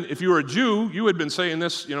 But then if you were a Jew, you had been saying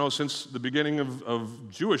this, since the beginning of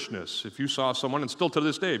Jewishness. If you saw someone, and still to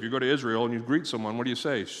this day, if you go to Israel and you greet someone, what do you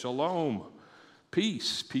say? Shalom,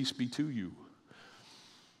 peace be to you.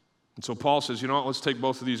 And so Paul says, let's take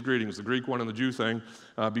both of these greetings, the Greek one and the Jew thing,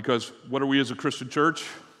 because what are we as a Christian church?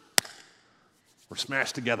 We're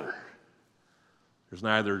smashed together. There's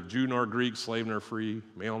neither Jew nor Greek, slave nor free,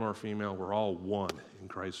 male nor female. We're all one in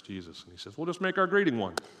Christ Jesus. And he says, we'll just make our greeting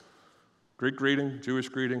one. Greek greeting, Jewish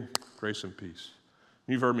greeting, grace and peace.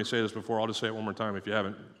 You've heard me say this before. I'll just say it one more time if you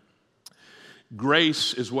haven't.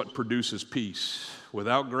 Grace is what produces peace.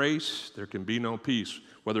 Without grace, there can be no peace.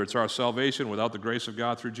 Whether it's our salvation, without the grace of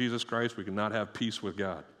God through Jesus Christ, we cannot have peace with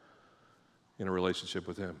God in a relationship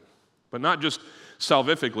with him. But not just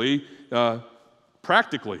salvifically,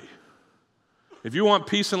 practically. If you want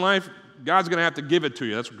peace in life, God's going to have to give it to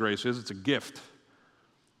you. That's what grace is. It's a gift.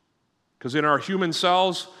 Because in our human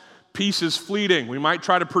selves, peace is fleeting. We might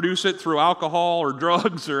try to produce it through alcohol or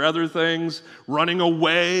drugs or other things. Running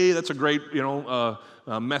away, that's a great,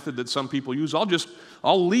 method that some people use.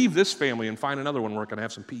 I'll leave this family and find another one where I can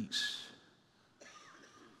have some peace.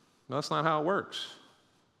 No, that's not how it works.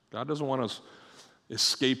 God doesn't want us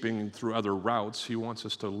escaping through other routes. He wants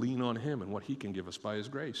us to lean on him and what he can give us by his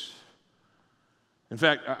grace. In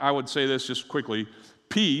fact, I would say this just quickly.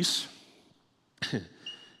 Peace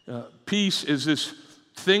Peace is this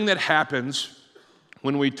thing that happens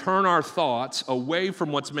when we turn our thoughts away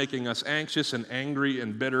from what's making us anxious and angry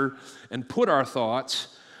and bitter and put our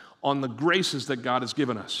thoughts on the graces that God has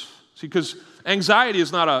given us. See, because anxiety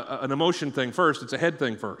is not an emotion thing first, it's a head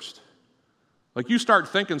thing first. Like you start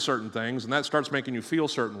thinking certain things, and that starts making you feel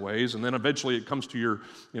certain ways, and then eventually it comes to your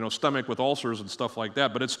stomach with ulcers and stuff like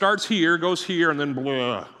that. But it starts here, goes here, and then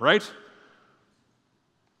blah, right?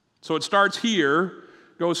 So it starts here,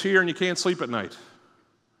 goes here, and you can't sleep at night.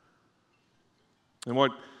 And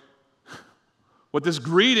what this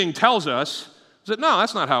greeting tells us is that no,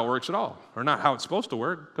 that's not how it works at all, or not how it's supposed to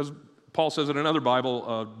work, because Paul says in another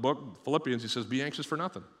Bible book, Philippians, he says, be anxious for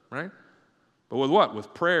nothing, right? But with what?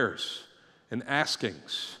 With prayers and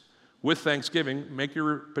askings. With thanksgiving, make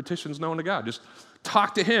your petitions known to God. Just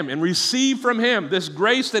talk to Him and receive from Him this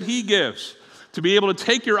grace that He gives to be able to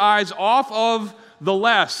take your eyes off of the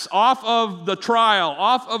less, off of the trial,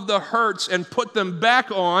 off of the hurts, and put them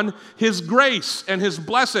back on His grace and His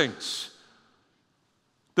blessings.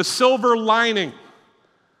 The silver lining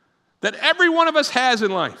that every one of us has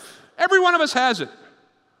in life. Every one of us has it.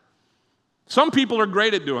 Some people are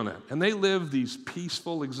great at doing that, and they live these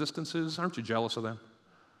peaceful existences. Aren't you jealous of them?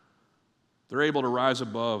 They're able to rise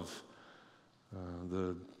above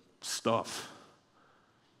the stuff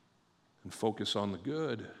and focus on the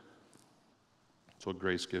good. That's what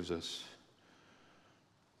grace gives us.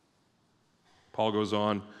 Paul goes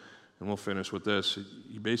on, and we'll finish with this.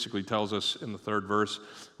 He basically tells us in the third verse,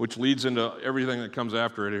 which leads into everything that comes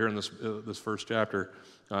after it here in this first chapter.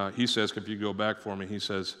 He says, if you go back for me, he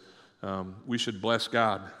says, we should bless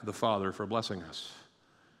God the Father for blessing us.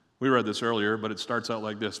 We read this earlier, but it starts out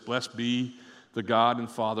like this. Blessed be the God and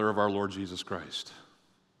Father of our Lord Jesus Christ,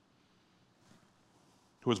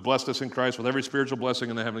 who has blessed us in Christ with every spiritual blessing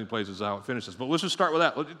in the heavenly places. How it finishes. But let's just start with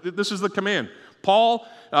that. This is the command. Paul,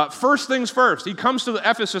 first things first. He comes to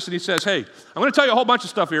Ephesus and he says, hey, I'm going to tell you a whole bunch of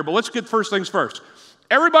stuff here, but let's get first things first.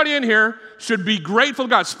 Everybody in here should be grateful to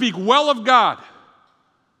God. Speak well of God.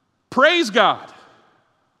 Praise God.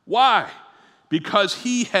 Why? Because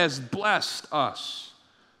He has blessed us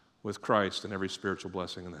with Christ and every spiritual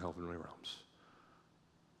blessing in the heavenly realms.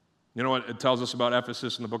 You know what it tells us about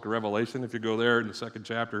Ephesus in the book of Revelation? If you go there in the second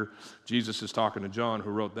chapter, Jesus is talking to John, who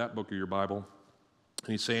wrote that book of your Bible.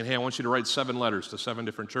 And he's saying, hey, I want you to write 7 letters to 7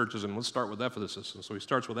 different churches, and let's start with Ephesus. And so he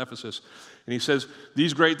starts with Ephesus, and he says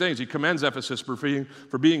these great things. He commends Ephesus for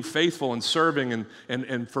being faithful and serving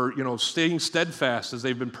and for staying steadfast as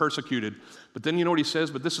they've been persecuted. But then you know what he says?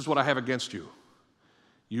 But this is what I have against you.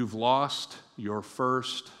 You've lost your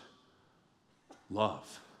first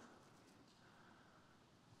love.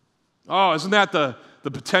 Oh, isn't that the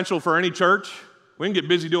potential for any church? We can get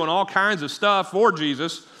busy doing all kinds of stuff for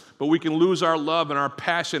Jesus, but we can lose our love and our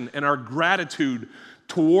passion and our gratitude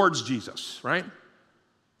towards Jesus, right?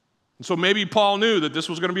 And so maybe Paul knew that this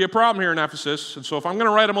was going to be a problem here in Ephesus, and so if I'm going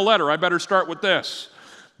to write him a letter, I better start with this.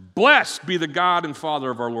 Blessed be the God and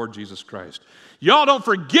Father of our Lord Jesus Christ. Y'all don't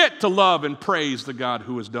forget to love and praise the God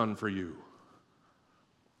who has done for you,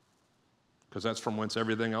 because that's from whence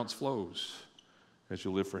everything else flows as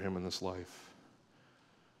you live for Him in this life.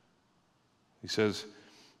 He says,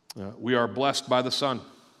 we are blessed by the Son.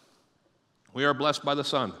 We are blessed by the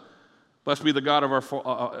Son. Blessed be the God of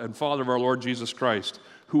our and Father of our Lord Jesus Christ,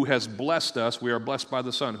 who has blessed us. We are blessed by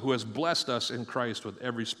the Son, who has blessed us in Christ with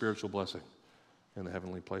every spiritual blessing in the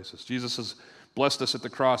heavenly places. Jesus has blessed us at the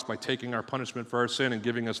cross by taking our punishment for our sin and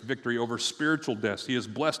giving us victory over spiritual death. He has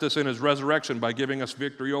blessed us in His resurrection by giving us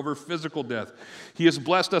victory over physical death. He has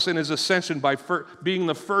blessed us in His ascension by being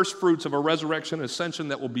the first fruits of a resurrection ascension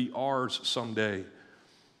that will be ours someday.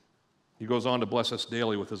 He goes on to bless us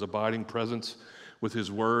daily with His abiding presence, with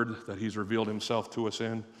His word that He's revealed Himself to us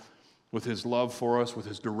in, with His love for us, with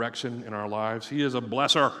His direction in our lives. He is a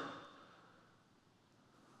blesser,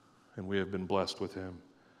 and we have been blessed with Him.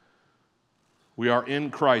 We are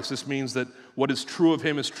in Christ. This means that what is true of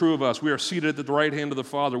Him is true of us. We are seated at the right hand of the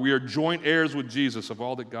Father. We are joint heirs with Jesus of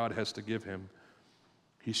all that God has to give Him.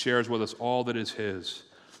 He shares with us all that is His.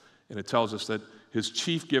 And it tells us that His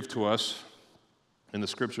chief gift to us in the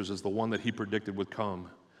Scriptures is the one that He predicted would come.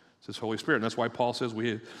 It's His Holy Spirit. And that's why Paul says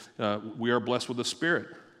we are blessed with the Spirit.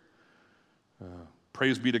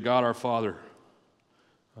 Praise be to God our Father.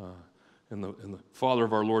 And the Father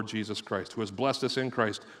of our Lord Jesus Christ, who has blessed us in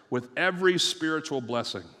Christ with every spiritual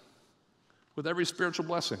blessing. With every spiritual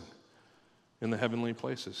blessing in the heavenly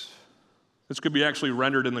places. This could be actually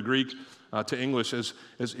rendered in the Greek to English as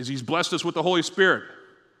He's blessed us with the Holy Spirit.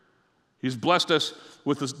 He's blessed us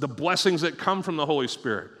with the blessings that come from the Holy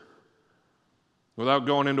Spirit. Without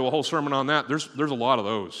going into a whole sermon on that, there's a lot of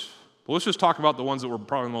those. But let's just talk about the ones that were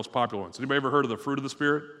probably the most popular ones. Anybody ever heard of the fruit of the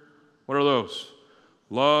Spirit? What are those?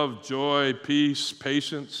 Love, joy, peace,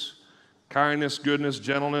 patience, kindness, goodness,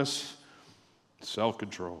 gentleness,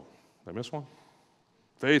 self-control. Did I miss one?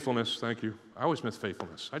 Faithfulness, thank you. I always miss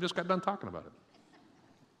faithfulness. I just got done talking about it.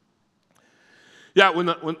 Yeah,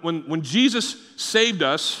 when Jesus saved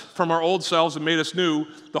us from our old selves and made us new,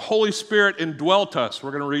 the Holy Spirit indwelt us.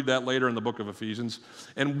 We're going to read that later in the book of Ephesians.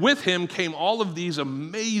 And with him came all of these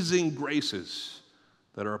amazing graces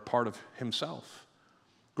that are a part of himself.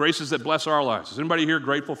 Graces that bless our lives. Is anybody here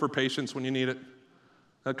grateful for patience when you need it?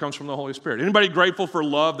 That comes from the Holy Spirit. Anybody grateful for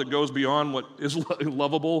love that goes beyond what is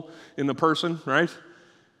lovable in the person, right?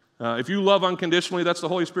 If you love unconditionally, that's the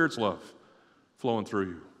Holy Spirit's love flowing through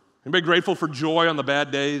you. Anybody grateful for joy on the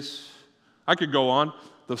bad days? I could go on.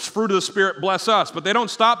 The fruit of the Spirit bless us, but they don't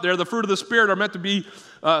stop there. The fruit of the Spirit are meant to be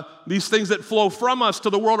these things that flow from us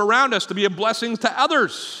to the world around us to be a blessing to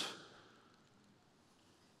others.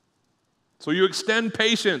 So you extend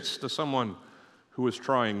patience to someone who is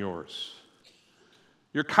trying yours.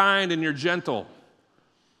 You're kind and you're gentle.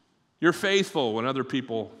 You're faithful when other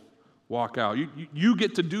people walk out. You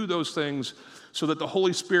get to do those things so that the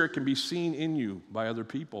Holy Spirit can be seen in you by other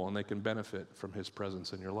people and they can benefit from his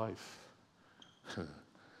presence in your life.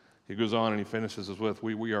 He goes on and he finishes us with,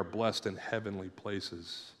 we are blessed in heavenly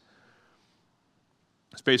places.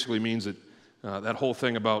 This basically means that that whole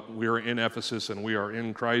thing about we are in Ephesus and we are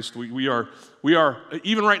in Christ, we are,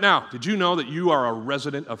 even right now, did you know that you are a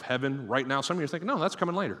resident of heaven right now? Some of you are thinking, no, that's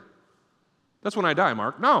coming later. That's when I die,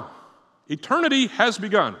 Mark. No. Eternity has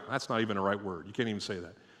begun. That's not even a right word. You can't even say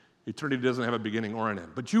that. Eternity doesn't have a beginning or an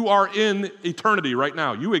end. But you are in eternity right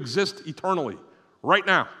now. You exist eternally right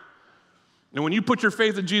now. And when you put your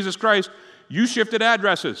faith in Jesus Christ, you shifted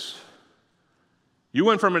addresses. You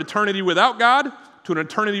went from an eternity without God to an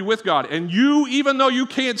eternity with God. And you, even though you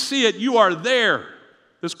can't see it, you are there.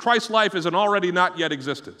 This Christ life is an already not yet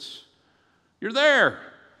existence. You're there.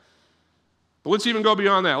 But let's even go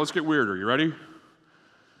beyond that. Let's get weirder. You ready?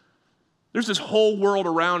 There's this whole world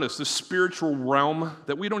around us, this spiritual realm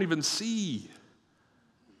that we don't even see.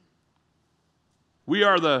 We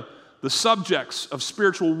are the subjects of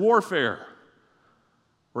spiritual warfare.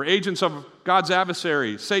 We're agents of God's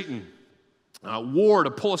adversary, Satan. War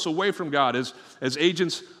to pull us away from God as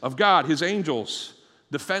agents of God. His angels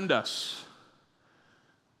defend us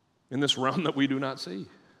in this realm that we do not see.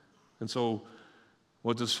 And so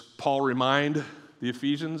what does Paul remind the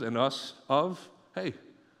Ephesians and us of? Hey,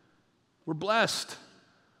 we're blessed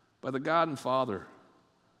by the God and Father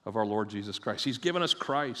of our Lord Jesus Christ. He's given us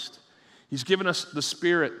Christ. He's given us the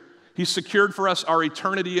Spirit. He's secured for us our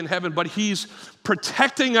eternity in heaven, but he's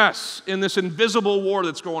protecting us in this invisible war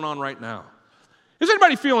that's going on right now. Is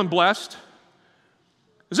anybody feeling blessed?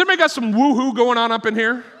 Has anybody got some woo-hoo going on up in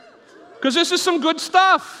here? Because this is some good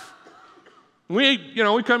stuff. We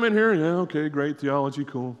come in here, yeah, okay, great, theology,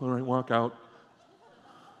 cool, all right, walk out.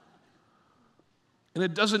 And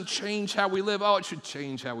it doesn't change how we live. Oh, it should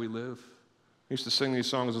change how we live. I used to sing these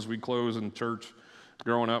songs as we close in church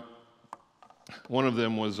growing up. One of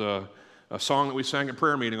them was a song that we sang at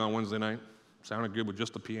prayer meeting on Wednesday night. Sounded good with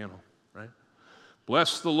just the piano, right?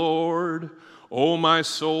 Bless the Lord, O my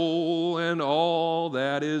soul, and all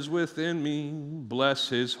that is within me. Bless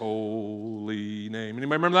his holy name.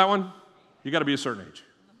 Anybody remember that one? You got to be a certain age.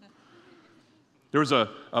 There was a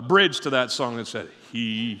bridge to that song that said,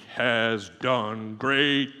 He has done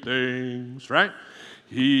great things, right?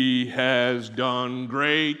 He has done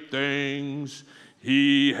great things.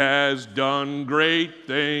 He has done great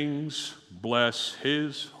things. Bless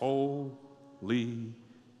his holy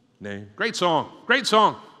name. Great song. Great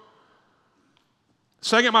song.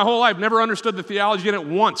 Sang it my whole life. Never understood the theology in it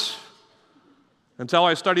once until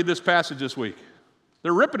I studied this passage this week.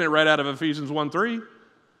 They're ripping it right out of Ephesians 1:3.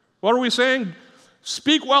 What are we saying?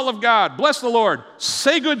 Speak well of God. Bless the Lord.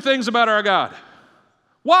 Say good things about our God.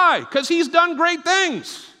 Why? Because he's done great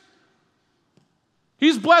things.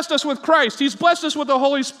 He's blessed us with Christ. He's blessed us with the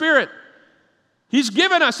Holy Spirit. He's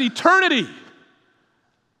given us eternity.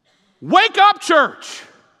 Wake up, church.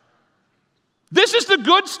 This is the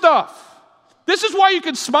good stuff. This is why you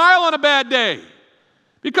can smile on a bad day.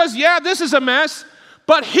 Because, yeah, this is a mess,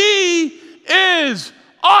 but he is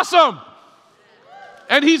awesome.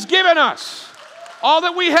 And he's given us all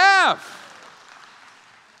that we have.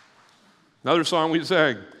 Another song we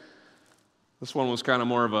sang. This one was kind of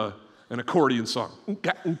more of an accordion song,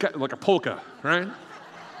 like a polka, right?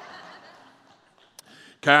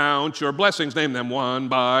 Count your blessings, name them one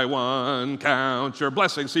by one. Count your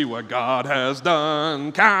blessings, see what God has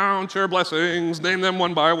done. Count your blessings, name them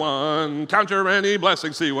one by one. Count your many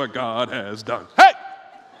blessings, see what God has done. Hey!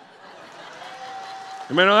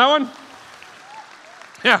 Anybody know that one?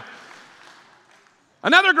 Yeah.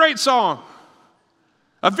 Another great song.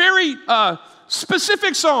 A very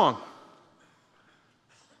specific song.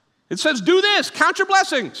 It says, do this, count your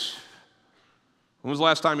blessings. When was the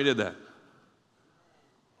last time you did that?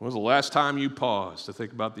 When was the last time you paused to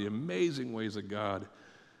think about the amazing ways that God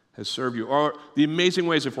has served you? Or the amazing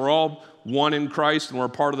ways, if we're all one in Christ and we're a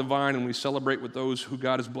part of the vine and we celebrate with those who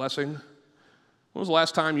God is blessing. When was the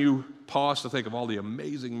last time you paused to think of all the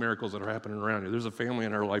amazing miracles that are happening around you? There's a family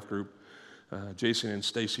in our life group. Jason and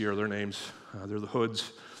Stacy are their names. They're the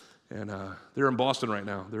Hoods. And they're in Boston right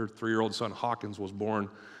now. Their 3-year-old son, Hawkins, was born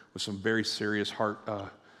with some very serious heart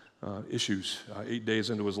issues. 8 days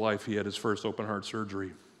into his life, he had his first open heart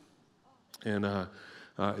surgery. And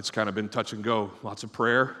it's kind of been touch and go. Lots of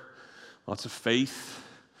prayer, lots of faith,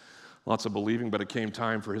 lots of believing, but it came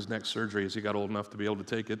time for his next surgery. As he got old enough to be able to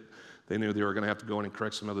take it, they knew they were going to have to go in and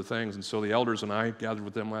correct some other things. And so the elders and I gathered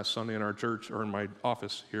with them last Sunday in our church, or in my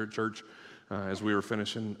office here at church, as we were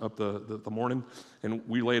finishing up the morning. And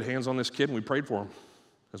we laid hands on this kid and we prayed for him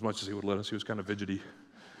as much as he would let us. He was kind of fidgety.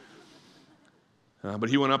 But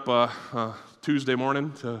he went up Tuesday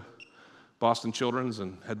morning to Boston Children's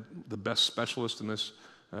and had the best specialist in this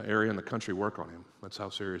area in the country work on him. That's how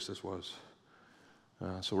serious this was.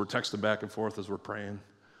 So we're texting back and forth as we're praying.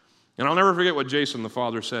 And I'll never forget what Jason, the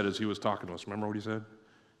father, said as he was talking to us. Remember what he said?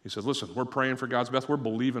 He said, listen, we're praying for God's best. We're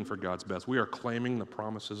believing for God's best. We are claiming the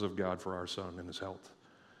promises of God for our son and his health.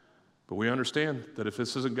 But we understand that if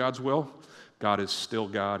this isn't God's will, God is still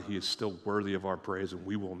God. He is still worthy of our praise, and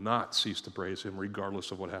we will not cease to praise him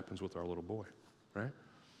regardless of what happens with our little boy, right?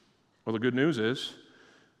 Well, the good news is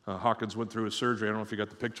Hawkins went through his surgery. I don't know if you got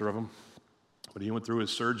the picture of him, but he went through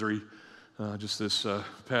his surgery just this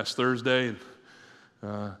past Thursday.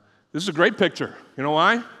 And, this is a great picture. You know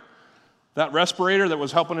why? That respirator that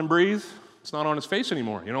was helping him breathe, it's not on his face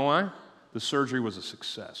anymore. You know why? The surgery was a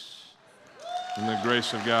success in the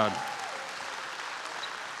grace of God.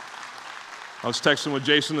 I was texting with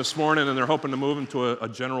Jason this morning, and they're hoping to move him to a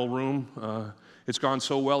general room. It's gone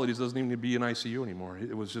so well that he doesn't even need to be in ICU anymore.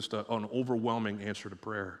 It was just an overwhelming answer to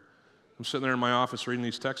prayer. I'm sitting there in my office reading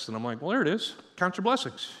these texts, and I'm like, well, there it is. Count your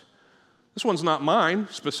blessings. This one's not mine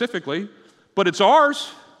specifically, but it's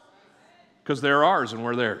ours because they're ours and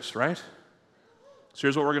we're theirs, right? So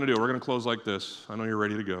here's what we're going to do. We're going to close like this. I know you're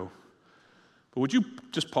ready to go. But would you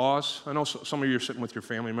just pause? I know some of you are sitting with your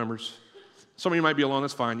family members. Some of you might be alone.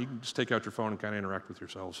 That's fine. You can just take out your phone and kind of interact with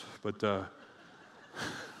yourselves. But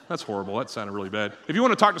that's horrible. That sounded really bad. If you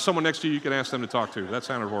want to talk to someone next to you, you can ask them to talk to. That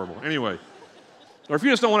sounded horrible. Anyway, or if you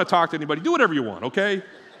just don't want to talk to anybody, do whatever you want, okay?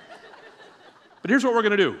 But here's what we're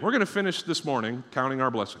going to do. We're going to finish this morning counting our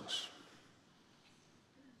blessings.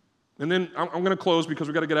 And then I'm going to close because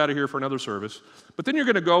we've got to get out of here for another service. But then you're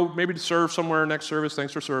going to go maybe to serve somewhere next service.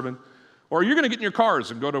 Thanks for serving. Or you're going to get in your cars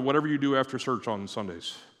and go to whatever you do after church on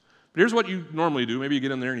Sundays. But here's what you normally do. Maybe you get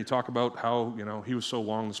in there and you talk about how, he was so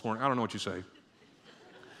long this morning. I don't know what you say.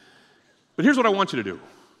 But here's what I want you to do.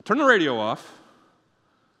 Turn the radio off.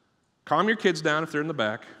 Calm your kids down if they're in the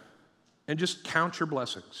back. And just count your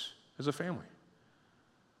blessings as a family.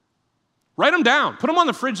 Write them down. Put them on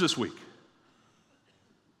the fridge this week.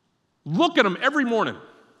 Look at them every morning.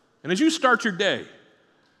 And as you start your day,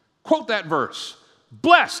 quote that verse.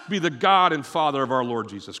 Blessed be the God and Father of our Lord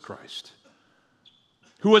Jesus Christ,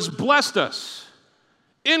 who has blessed us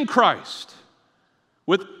in Christ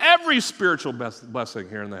with every spiritual blessing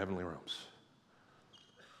here in the heavenly realms.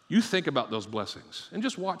 You think about those blessings and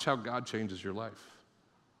just watch how God changes your life.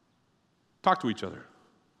 Talk to each other.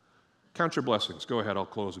 Count your blessings. Go ahead. I'll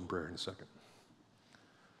close in prayer in a second.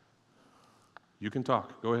 You can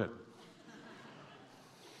talk. Go ahead.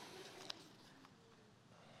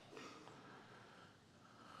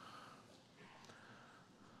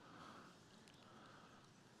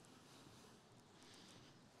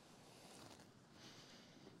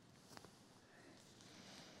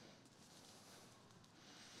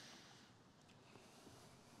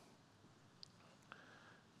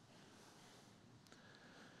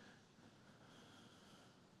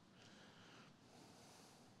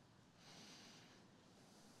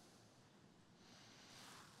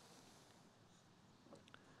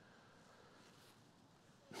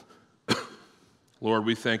 Lord,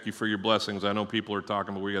 we thank you for your blessings. I know people are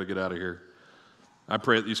talking, but we got to get out of here. I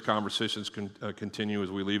pray that these conversations can continue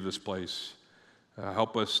as we leave this place.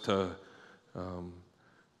 Help us to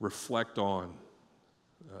reflect on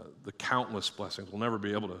the countless blessings. We'll never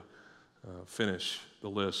be able to finish the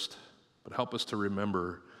list, but help us to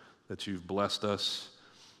remember that you've blessed us,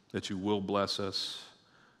 that you will bless us.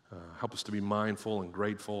 Help us to be mindful and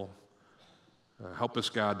grateful. Help us,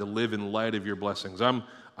 God, to live in light of your blessings.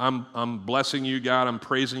 I'm blessing you, God. I'm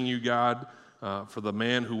praising you, God, for the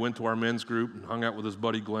man who went to our men's group and hung out with his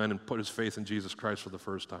buddy Glenn and put his faith in Jesus Christ for the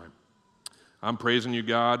first time. I'm praising you,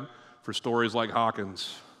 God, for stories like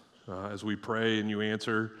Hawkins. As we pray and you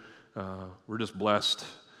answer, we're just blessed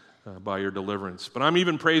by your deliverance. But I'm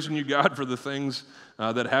even praising you, God, for the things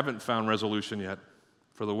that haven't found resolution yet,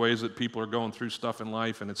 for the ways that people are going through stuff in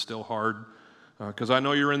life and it's still hard, because I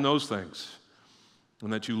know you're in those things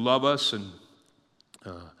and that you love us, and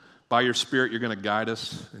by your Spirit you're going to guide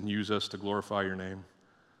us and use us to glorify your name.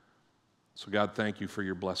 So God, thank you for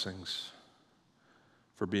your blessings,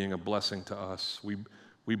 for being a blessing to us.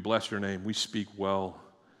 We bless your name. We speak well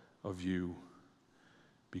of you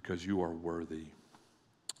because you are worthy.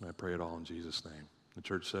 And I pray it all in Jesus' name. The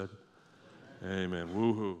church said, amen.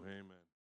 Woo-hoo. Amen.